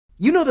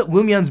You know that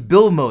Lumion's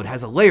build mode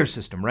has a layer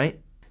system, right?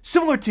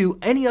 Similar to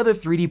any other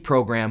 3D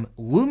program,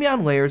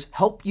 Lumion layers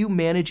help you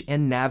manage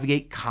and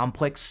navigate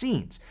complex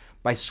scenes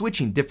by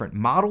switching different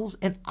models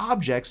and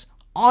objects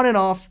on and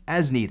off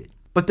as needed.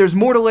 But there's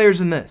more to layers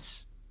than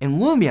this. In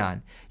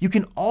Lumion, you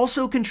can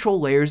also control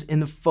layers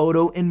in the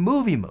photo and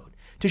movie mode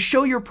to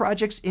show your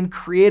projects in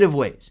creative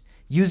ways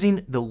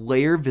using the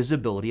layer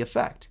visibility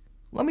effect.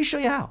 Let me show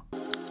you how.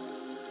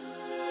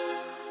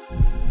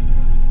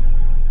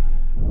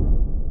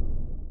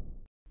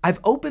 I've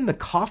opened the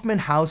Kaufman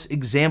House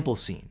example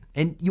scene,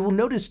 and you will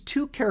notice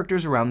two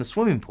characters around the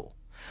swimming pool.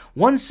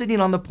 One sitting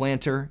on the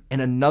planter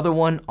and another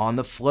one on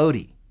the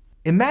floaty.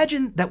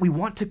 Imagine that we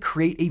want to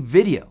create a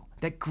video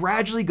that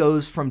gradually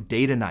goes from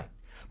day to night,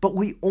 but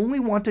we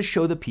only want to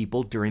show the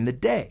people during the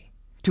day.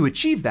 To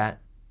achieve that,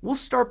 we'll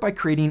start by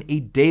creating a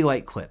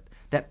daylight clip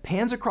that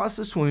pans across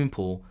the swimming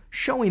pool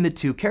showing the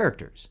two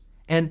characters.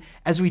 And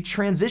as we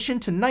transition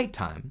to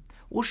nighttime,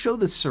 we'll show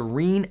the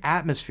serene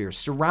atmosphere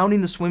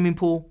surrounding the swimming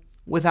pool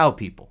without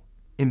people.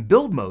 In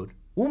build mode,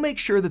 we'll make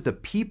sure that the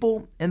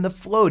people and the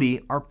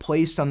floaty are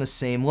placed on the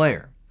same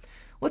layer.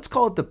 Let's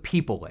call it the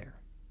people layer.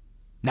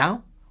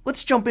 Now,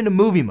 let's jump into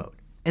movie mode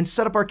and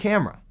set up our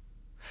camera.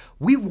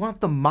 We want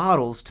the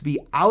models to be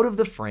out of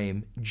the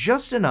frame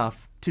just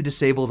enough to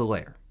disable the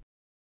layer.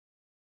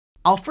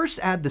 I'll first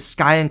add the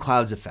sky and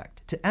clouds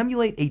effect to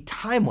emulate a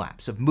time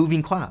lapse of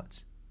moving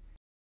clouds.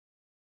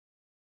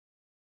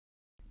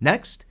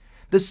 Next,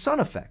 the sun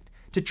effect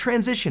to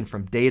transition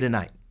from day to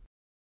night.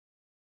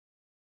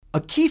 A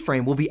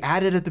keyframe will be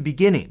added at the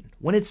beginning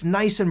when it's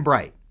nice and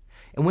bright,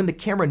 and when the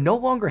camera no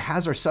longer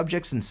has our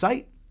subjects in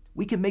sight,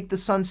 we can make the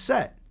sun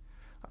set.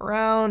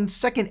 Around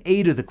second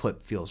 8 of the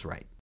clip feels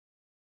right.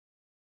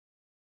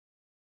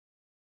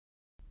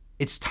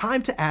 It's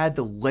time to add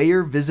the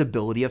layer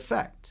visibility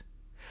effect.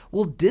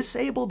 We'll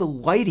disable the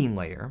lighting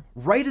layer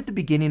right at the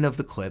beginning of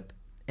the clip,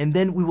 and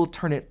then we will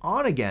turn it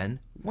on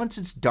again once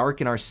it's dark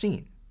in our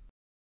scene.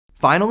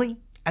 Finally,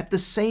 at the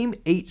same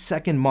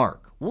 8-second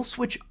mark, we'll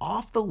switch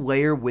off the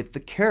layer with the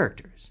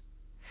characters.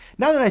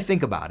 Now that I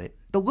think about it,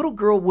 the little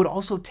girl would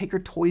also take her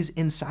toys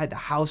inside the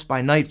house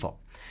by nightfall.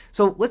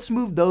 So let's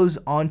move those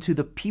onto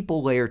the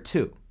people layer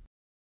too.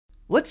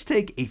 Let's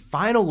take a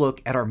final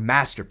look at our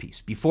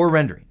masterpiece before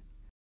rendering.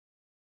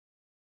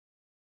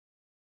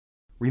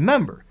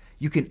 Remember,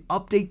 you can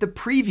update the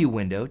preview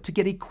window to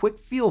get a quick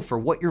feel for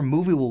what your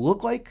movie will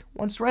look like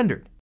once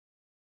rendered.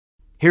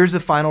 Here's the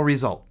final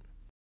result.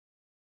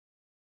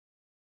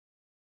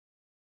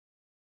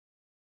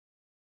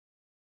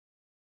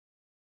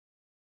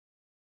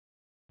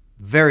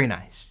 Very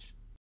nice.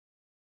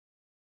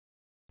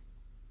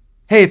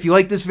 Hey, if you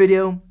like this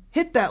video,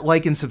 hit that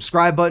like and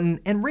subscribe button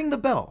and ring the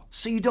bell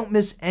so you don't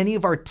miss any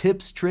of our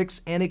tips,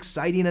 tricks, and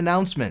exciting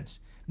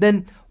announcements.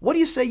 Then what do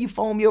you say you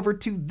follow me over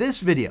to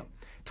this video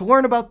to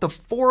learn about the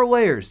 4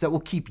 layers that will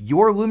keep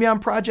your Lumion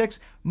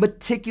projects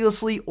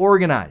meticulously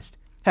organized.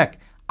 Heck,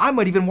 I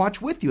might even watch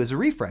with you as a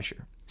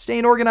refresher.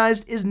 Staying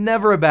organized is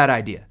never a bad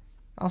idea.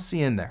 I'll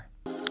see you in there.